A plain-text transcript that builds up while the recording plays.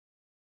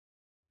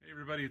Hey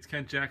everybody, it's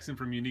Kent Jackson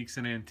from Uniques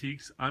and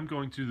Antiques. I'm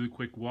going to do the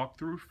quick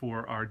walkthrough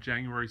for our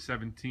January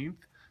 17th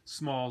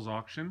Smalls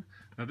auction.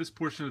 Now this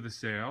portion of the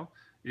sale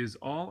is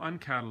all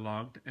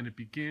uncatalogued and it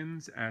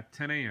begins at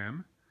 10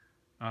 a.m.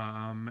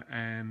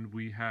 And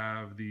we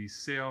have the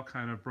sale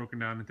kind of broken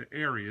down into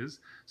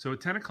areas. So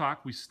at 10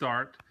 o'clock we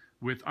start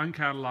with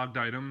uncatalogued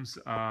items,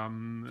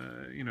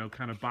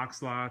 kind of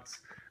box lots,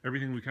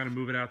 everything. We kind of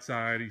move it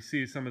outside. You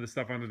see some of the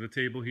stuff under the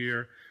table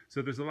here.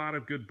 So there's a lot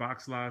of good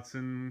box lots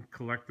and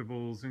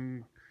collectibles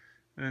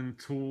and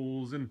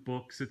tools and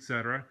books,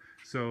 etc.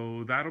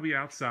 So that'll be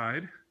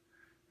outside.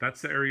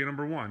 That's the area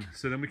number one.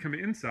 So then we come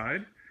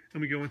inside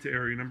and we go into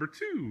area number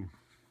two.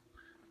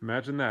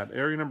 Imagine that.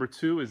 Area number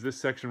two is this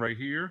section right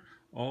here.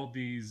 All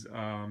these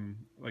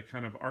like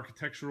kind of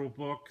architectural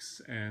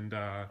books and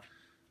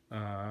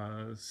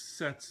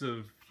sets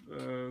of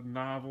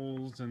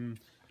novels and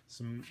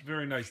some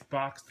very nice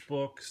boxed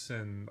books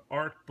and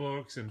art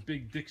books and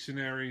big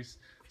dictionaries.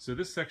 So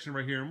this section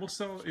right here, and we'll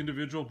sell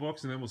individual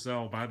books and then we'll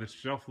sell by the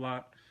shelf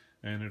lot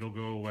and it'll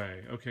go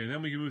away. Okay,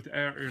 then we can move to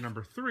area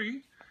number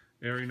three.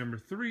 Area number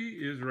three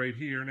is right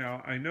here.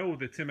 Now, I know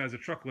that Tim has a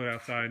truckload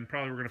outside and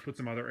probably we're going to put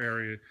some other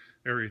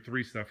area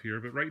three stuff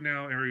here, but right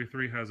now area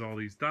three has all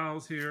these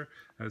dolls here,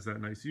 has that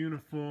nice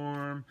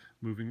uniform.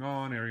 Moving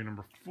on, area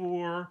number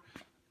four.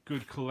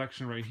 Good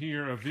collection right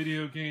here of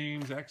video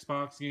games,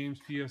 Xbox games,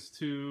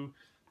 PS2,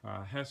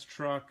 Hess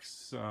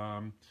trucks,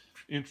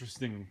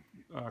 interesting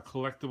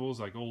collectibles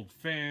like old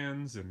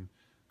fans and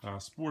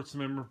sports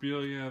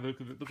memorabilia. Look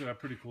at that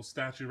pretty cool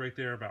statue right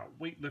there about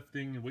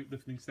weightlifting, and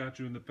weightlifting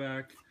statue in the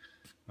back.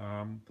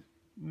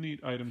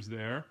 Neat items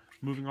there.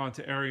 Moving on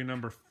to area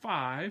number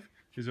five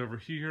is over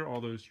here, all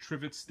those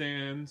trivet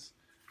stands,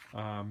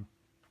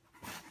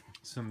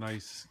 some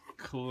nice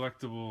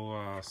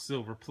collectible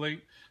silver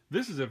plate.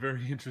 This is a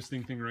very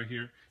interesting thing right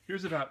here.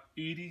 Here's about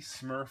 80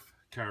 Smurf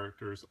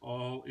characters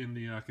all in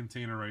the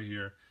container right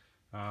here.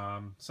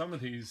 Some of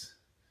these,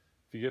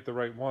 if you get the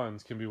right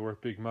ones, can be worth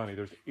big money.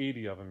 There's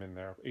 80 of them in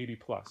there, 80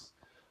 plus.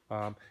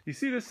 You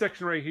see this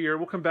section right here.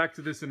 We'll come back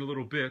to this in a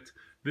little bit.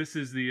 This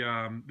is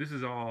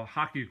all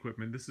hockey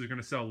equipment. This is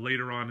going to sell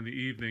later on in the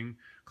evening,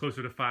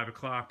 closer to 5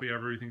 o'clock. We have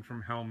everything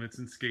from helmets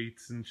and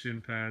skates and shin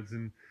pads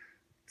and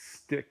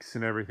sticks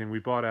and everything. We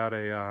bought out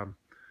a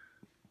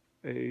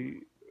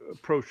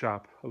pro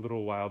shop a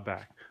little while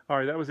back. All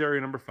right, that was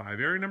area number five.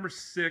 Area number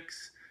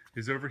six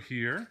is over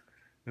here.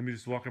 Let me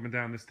just walk up and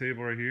down this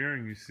table right here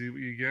and you see what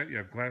you get. You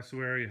have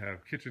glassware, you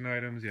have kitchen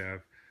items, you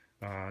have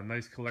a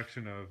nice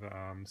collection of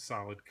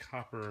solid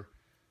copper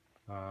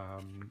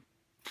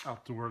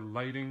outdoor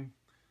lighting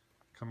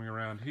coming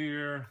around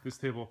here. This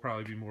table will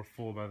probably be more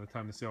full by the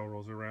time the sale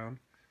rolls around.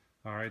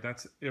 All right,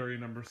 that's area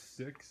number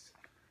six.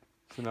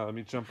 So now let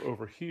me jump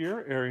over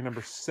here. Area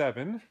number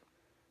seven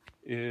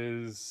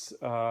is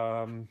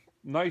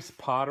nice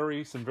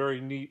pottery, some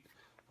very neat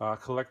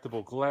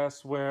collectible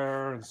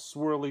glassware and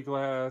swirly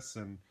glass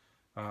and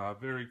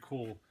very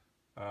cool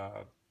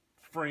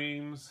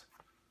frames.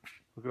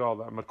 Look at all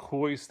that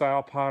McCoy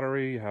style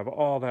pottery. You have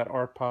all that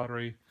art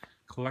pottery,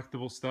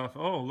 collectible stuff.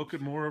 Oh, look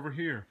at more over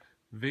here.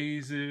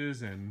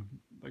 Vases and,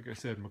 like I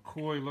said,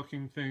 McCoy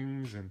looking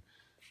things and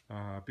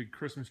big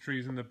Christmas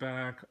trees in the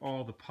back,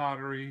 all the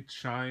pottery,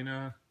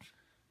 china,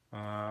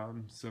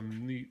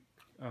 some neat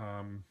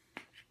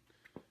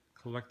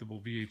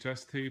collectible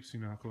VHS tapes. You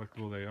know how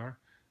collectible they are.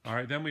 All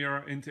right, then we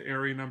are into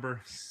area number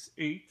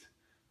 8,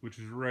 which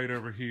is right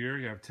over here.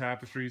 You have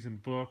tapestries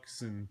and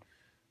books and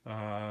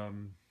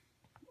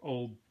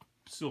old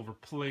silver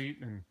plate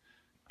and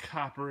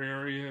copper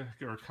area,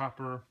 or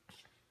copper,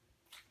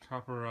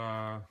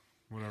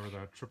 whatever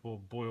that, triple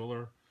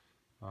boiler.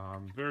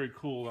 Very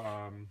cool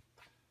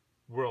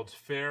World's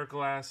Fair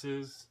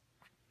glasses,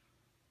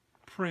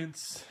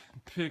 prints,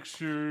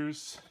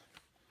 pictures.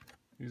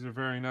 These are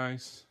very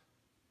nice.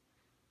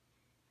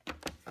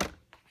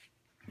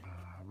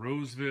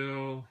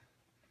 Roseville,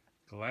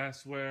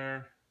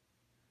 glassware.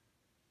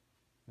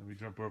 Then we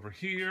jump over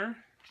here.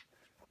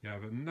 You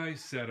have a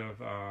nice set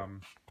of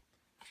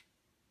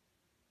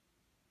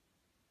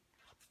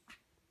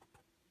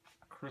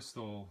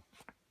crystal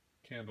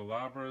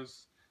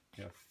candelabras.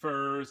 You have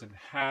furs and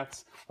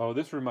hats. Oh,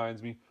 this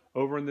reminds me,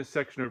 over in this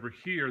section over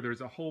here,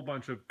 there's a whole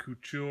bunch of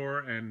couture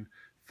and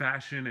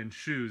fashion and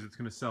shoes it's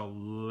going to sell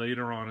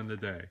later on in the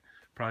day,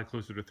 probably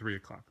closer to 3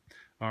 o'clock.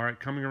 All right,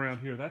 coming around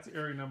here, that's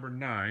area number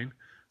 9.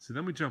 So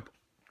then we jump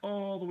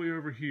all the way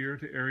over here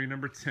to area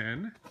number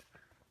 10.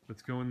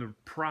 Let's go in the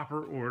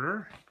proper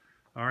order.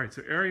 All right,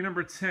 so area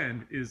number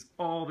 10 is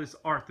all this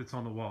art that's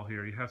on the wall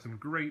here. You have some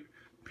great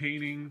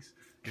paintings,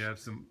 you have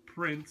some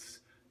prints,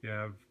 you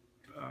have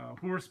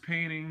horse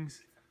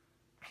paintings,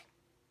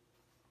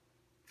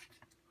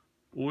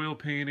 oil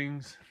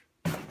paintings,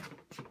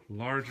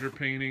 larger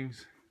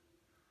paintings.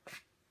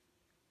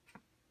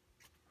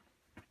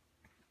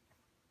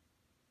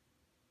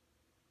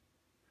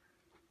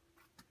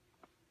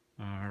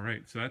 All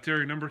right, so that's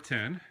area number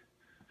 10.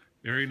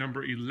 Area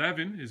number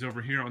 11 is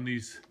over here on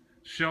these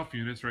shelf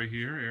units right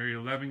here. Area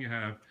 11, you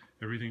have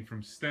everything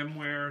from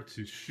stemware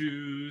to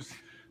shoes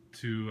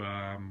to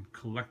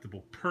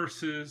collectible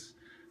purses,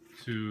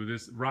 to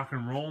this rock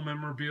and roll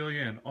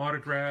memorabilia and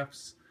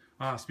autographs.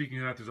 Speaking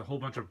of that, there's a whole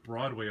bunch of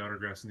Broadway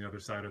autographs on the other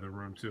side of the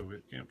room too. We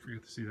can't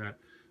forget to see that.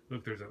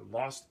 Look, there's a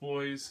Lost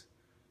Boys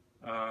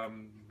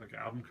like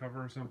album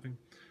cover or something.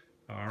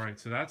 All right,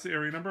 so that's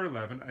area number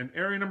 11. And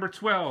area number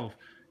 12,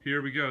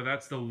 here we go.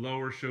 That's the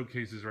lower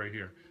showcases right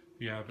here.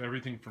 You have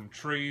everything from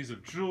trays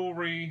of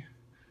jewelry,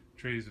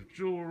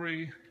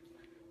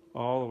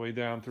 all the way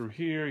down through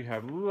here. You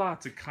have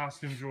lots of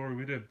costume jewelry.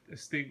 We did a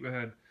state that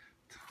had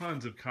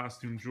tons of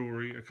costume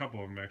jewelry, a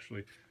couple of them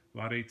actually.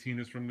 Lot 18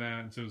 is from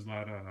that, and so is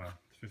lot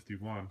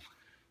 51.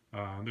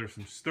 There's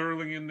some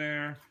sterling in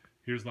there.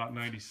 Here's lot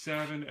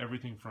 97,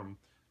 everything from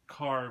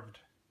carved,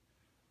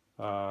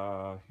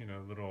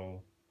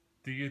 little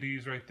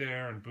deities right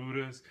there, and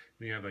Buddhas.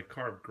 And you have like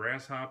carved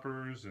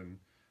grasshoppers, and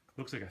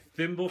looks like a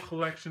thimble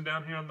collection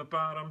down here on the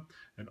bottom,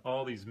 and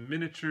all these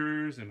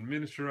miniatures and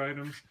miniature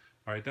items.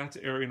 All right, that's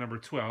area number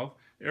 12.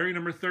 Area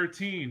number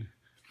 13,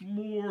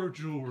 more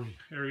jewelry.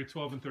 Area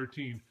 12 and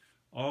 13.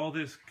 All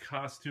this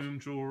costume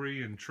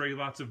jewelry and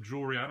lots of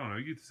jewelry. I don't know.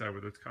 You decide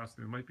whether it's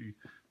costume. It might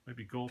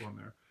be gold on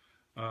there.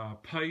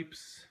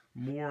 Pipes,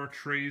 more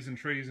trays and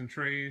trays and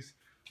trays.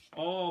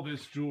 All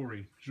this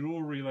jewelry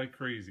like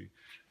crazy.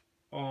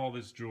 All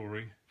this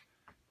jewelry.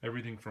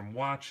 Everything from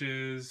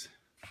watches,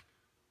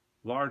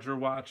 larger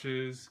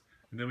watches,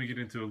 and then we get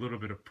into a little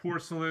bit of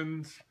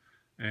porcelains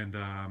and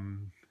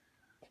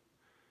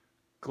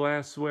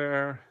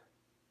glassware.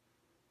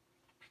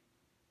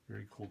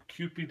 Very cool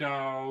Cupid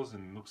dolls,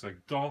 and looks like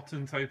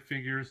Dalton type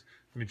figures.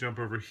 Let me jump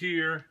over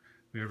here.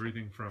 We have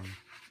everything from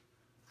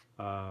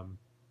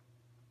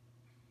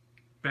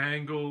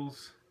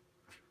bangles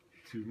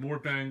to more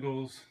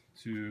bangles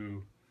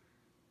to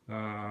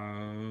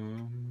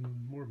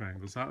more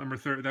bangles. Not number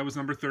 30. That was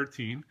number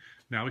 13.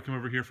 Now we come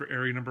over here for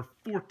area number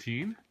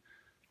 14.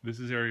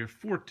 This is area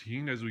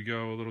 14 as we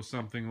go a little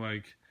something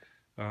like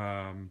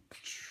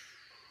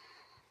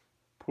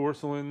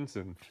porcelains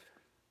and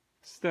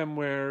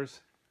stemwares.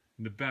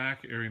 In the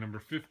back, area number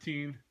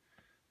 15,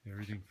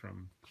 everything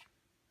from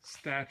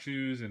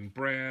statues and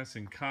brass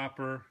and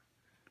copper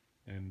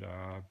and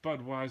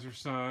Budweiser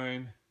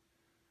sign.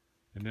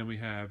 And then we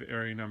have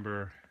area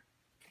number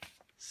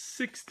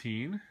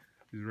 16,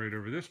 is right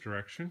over this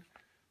direction.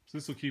 So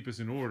this will keep us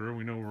in order.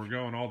 We know where we're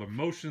going. All the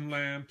motion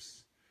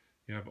lamps.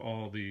 You have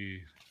all the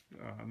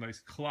nice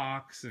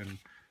clocks and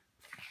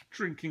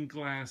drinking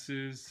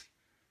glasses.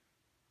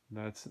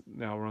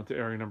 Now we're on to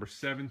area number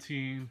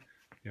 17.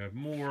 You have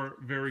more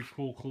very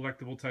cool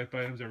collectible type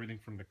items, everything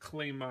from the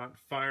Claymont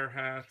fire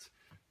hat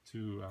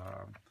to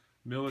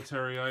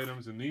military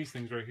items. And these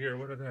things right here,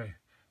 what are they?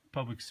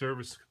 Public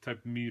service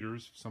type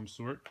meters of some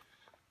sort.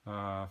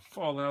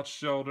 Fallout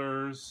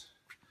shelters.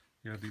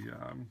 You have the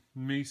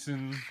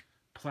Mason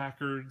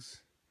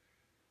placards.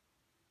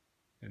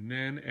 And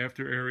then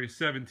after area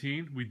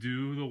 17, we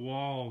do the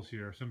walls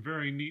here. Some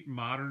very neat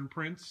modern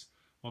prints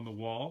on the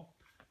wall.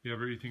 You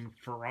have everything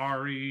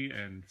Ferrari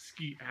and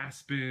Ski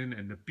Aspen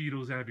and the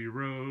Beatles Abbey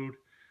Road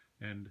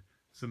and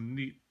some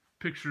neat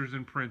pictures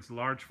and prints,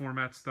 large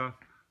format stuff,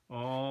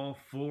 all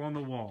full on the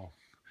wall.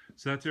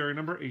 So that's area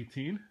number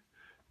 18.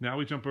 Now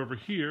we jump over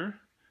here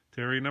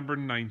to area number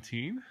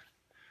 19.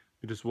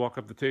 We just walk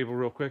up the table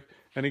real quick.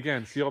 And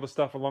again, see all the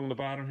stuff along the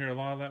bottom here? A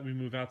lot of that we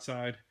move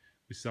outside.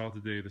 We sell it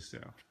the day of the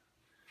sale.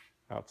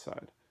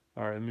 Outside.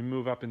 All right, let me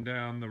move up and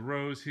down the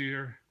rows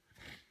here.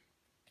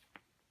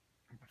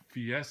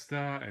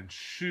 Fiesta and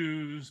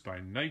shoes by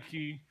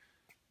Nike,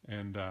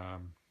 and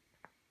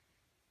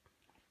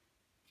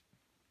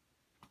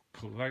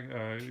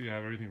you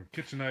have everything from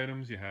kitchen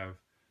items. You have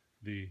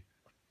the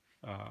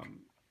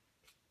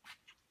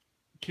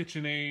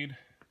KitchenAid, you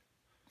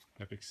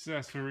have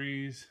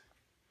accessories,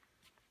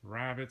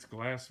 rabbits,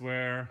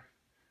 glassware.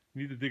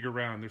 You need to dig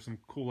around. There's some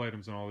cool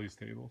items on all these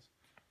tables.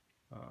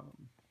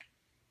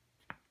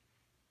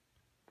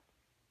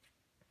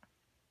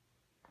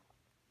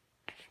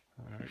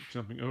 All right,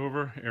 jumping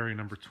over, area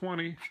number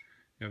 20. You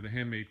have the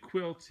handmade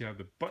quilts, you have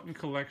the button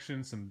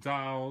collection, some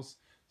dolls,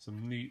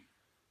 some neat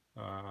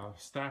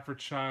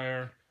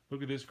Staffordshire.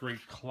 Look at this great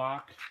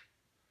clock.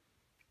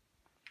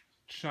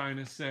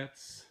 China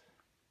sets.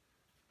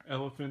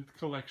 Elephant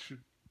collection.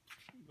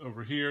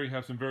 Over here, you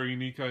have some very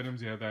unique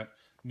items. You have that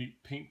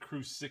neat Paint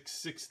Crew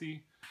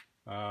 660.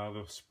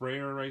 The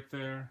sprayer right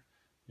there.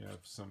 You have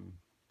some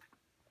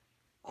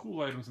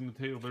cool items on the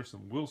table. There's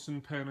some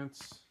Wilson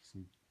pennants.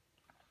 Some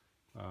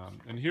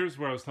and here's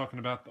where I was talking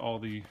about all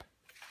the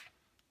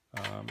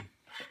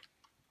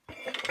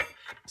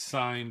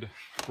signed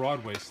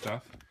Broadway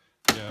stuff.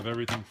 You have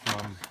everything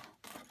from,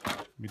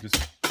 let me just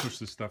push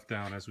this stuff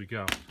down as we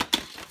go.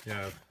 You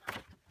have,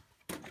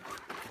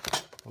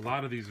 a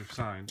lot of these are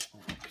signed.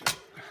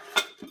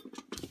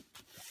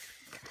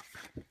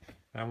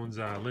 That one's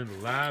Linda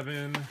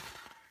Lavin,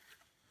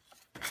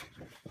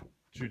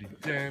 Judi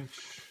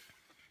Dench.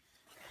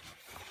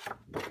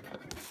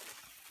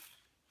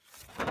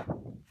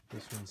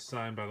 This one's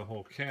signed by the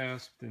whole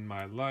cast, In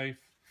My Life.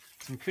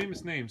 Some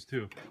famous names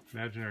too.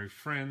 Imaginary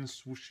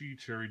Friends, Swooshy,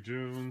 Cherry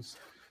Jones.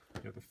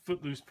 You have the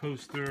Footloose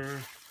poster.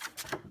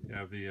 You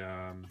have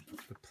the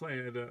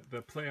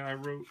play I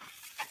wrote.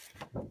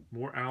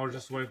 More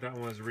Allergist Wife. That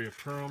one has Rhea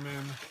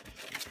Perlman.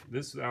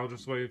 This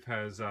Allergist Wife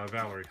has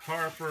Valerie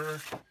Harper,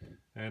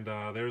 and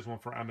there's one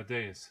for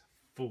Amadeus,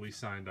 fully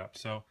signed up.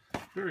 So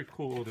very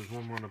cool. Oh, there's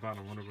one more on the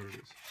bottom. I wonder what it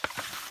is.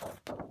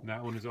 And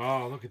that one is,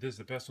 oh, look at this.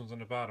 The best one's on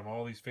the bottom.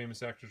 All these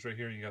famous actors right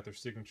here. You got their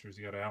signatures.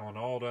 You got Alan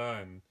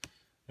Alda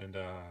and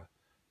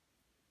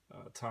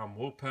Tom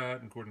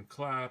Wopat and Gordon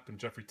Clapp and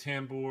Jeffrey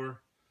Tambor.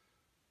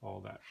 All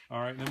that.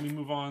 All right, then we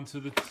move on to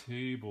the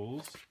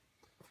tables.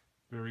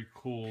 Very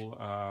cool.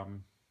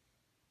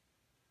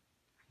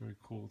 Very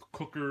cool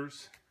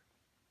cookers.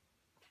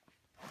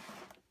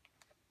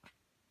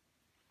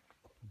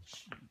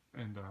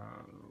 And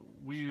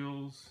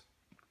wheels,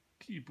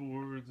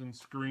 keyboards and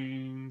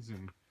screens,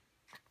 and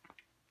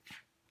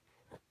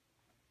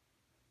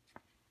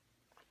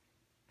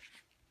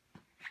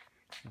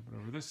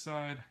over this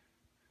side,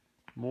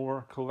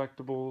 more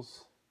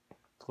collectibles,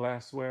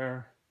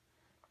 glassware,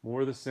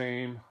 more of the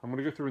same. I'm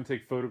going to go through and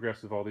take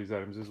photographs of all these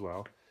items as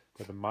well.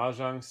 Got the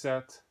Mahjong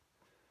set,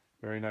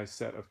 very nice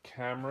set of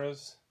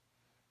cameras,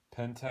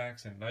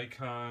 Pentax and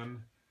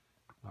Nikon,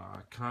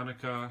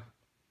 Konica.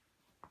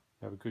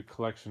 Have a good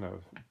collection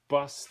of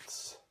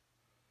busts.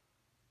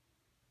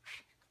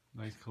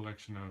 Nice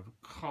collection of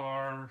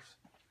cars.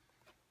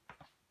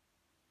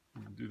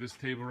 I'm gonna do this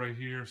table right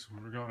here, so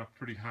we're going up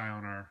pretty high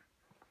on our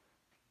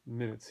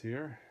minutes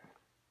here.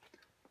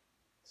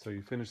 So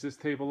you finish this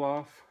table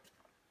off,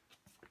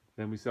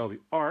 then we sell the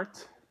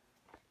art.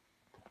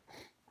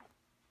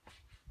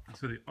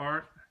 So the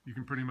art, you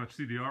can pretty much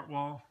see the art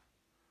wall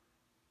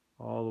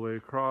all the way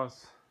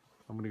across.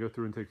 I'm going to go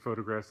through and take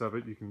photographs of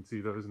it. You can see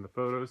those in the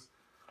photos.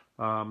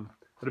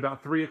 At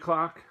about 3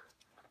 o'clock,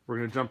 we're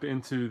going to jump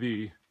into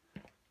the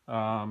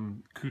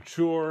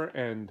couture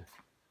and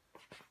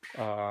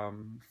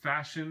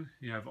fashion.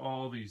 You have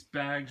all these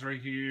bags right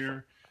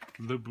here,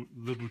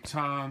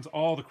 Louboutins,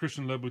 all the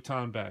Christian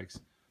Louboutin bags.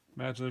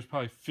 Imagine there's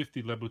probably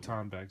 50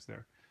 Louboutin bags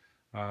there.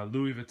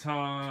 Louis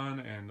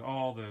Vuitton and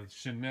all the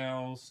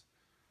Chanels.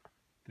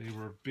 They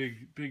were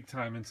big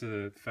time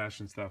into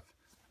fashion stuff.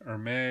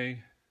 Hermès,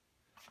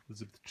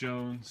 Elizabeth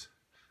Jones.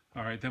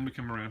 All right, then we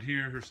come around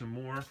here. Here's some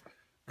more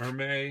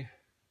Hermès,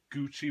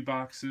 Gucci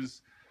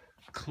boxes,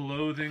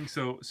 clothing.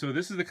 So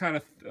this is the kind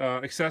of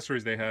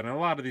accessories they had, and a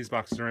lot of these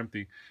boxes are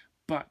empty.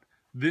 But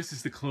this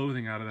is the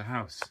clothing out of the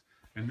house,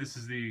 and this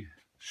is the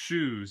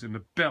shoes and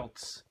the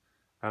belts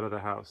out of the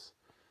house.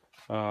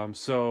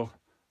 So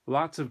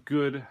lots of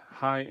good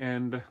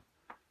high-end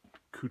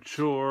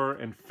couture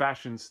and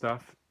fashion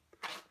stuff.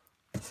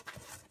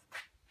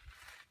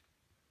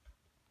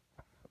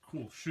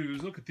 Cool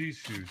shoes. Look at these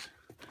shoes.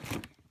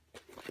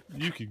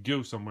 You could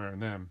go somewhere in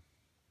them.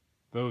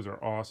 Those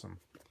are awesome.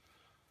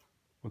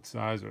 What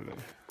size are they?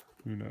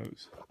 Who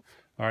knows?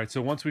 All right,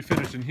 so once we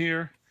finish in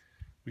here,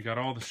 we got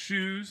all the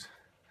shoes.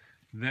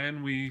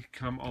 Then we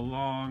come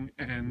along,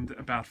 and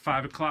about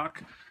 5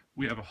 o'clock,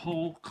 we have a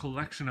whole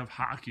collection of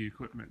hockey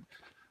equipment.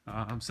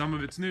 Some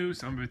of it's new,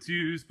 some of it's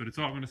used, but it's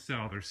all going to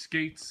sell. There's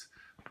skates,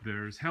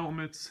 there's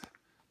helmets,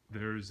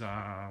 there's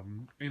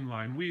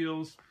inline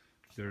wheels,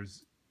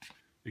 there's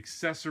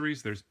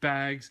accessories, there's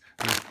bags,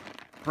 there's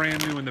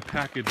brand new in the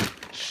package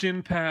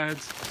shin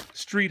pads,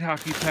 street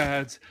hockey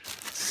pads,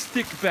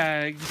 stick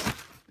bags.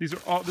 These are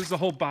all, this is a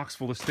whole box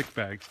full of stick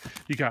bags.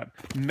 You got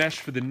mesh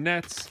for the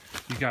nets,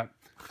 you got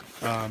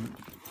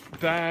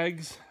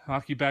bags,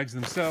 hockey bags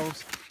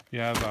themselves. You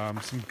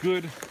have some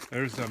good,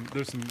 there's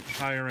some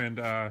higher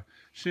end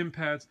shin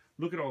pads.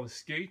 Look at all the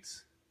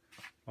skates,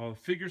 all the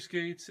figure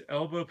skates,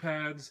 elbow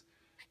pads,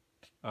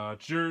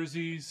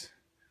 jerseys,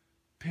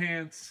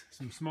 pants,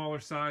 some smaller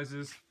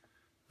sizes.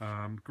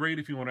 Great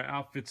if you want to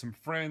outfit some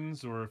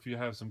friends, or if you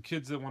have some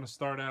kids that want to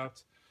start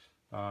out.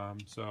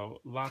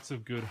 So lots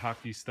of good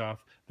hockey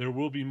stuff. There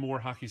will be more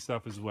hockey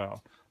stuff as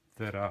well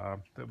that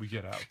we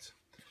get out.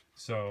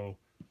 So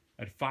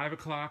at 5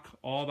 o'clock,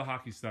 all the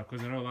hockey stuff,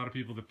 because I know a lot of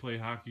people that play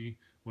hockey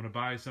want to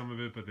buy some of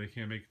it, but they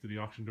can't make it to the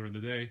auction during the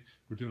day.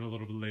 We're doing it a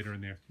little bit later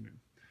in the afternoon.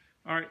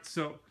 All right,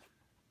 so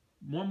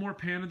one more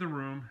pan of the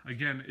room.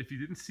 Again, if you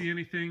didn't see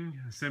anything,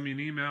 send me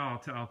an email.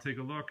 I'll take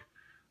a look.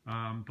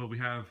 But we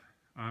have,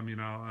 I'll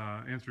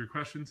answer your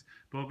questions.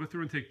 But I'll go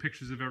through and take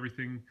pictures of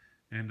everything,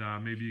 and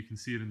maybe you can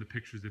see it in the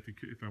pictures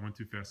if I went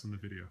too fast on the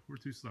video or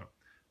too slow.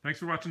 Thanks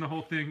for watching the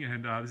whole thing,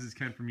 and this is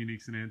Ken from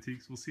Uniques and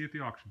Antiques. We'll see you at the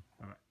auction.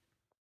 Bye-bye.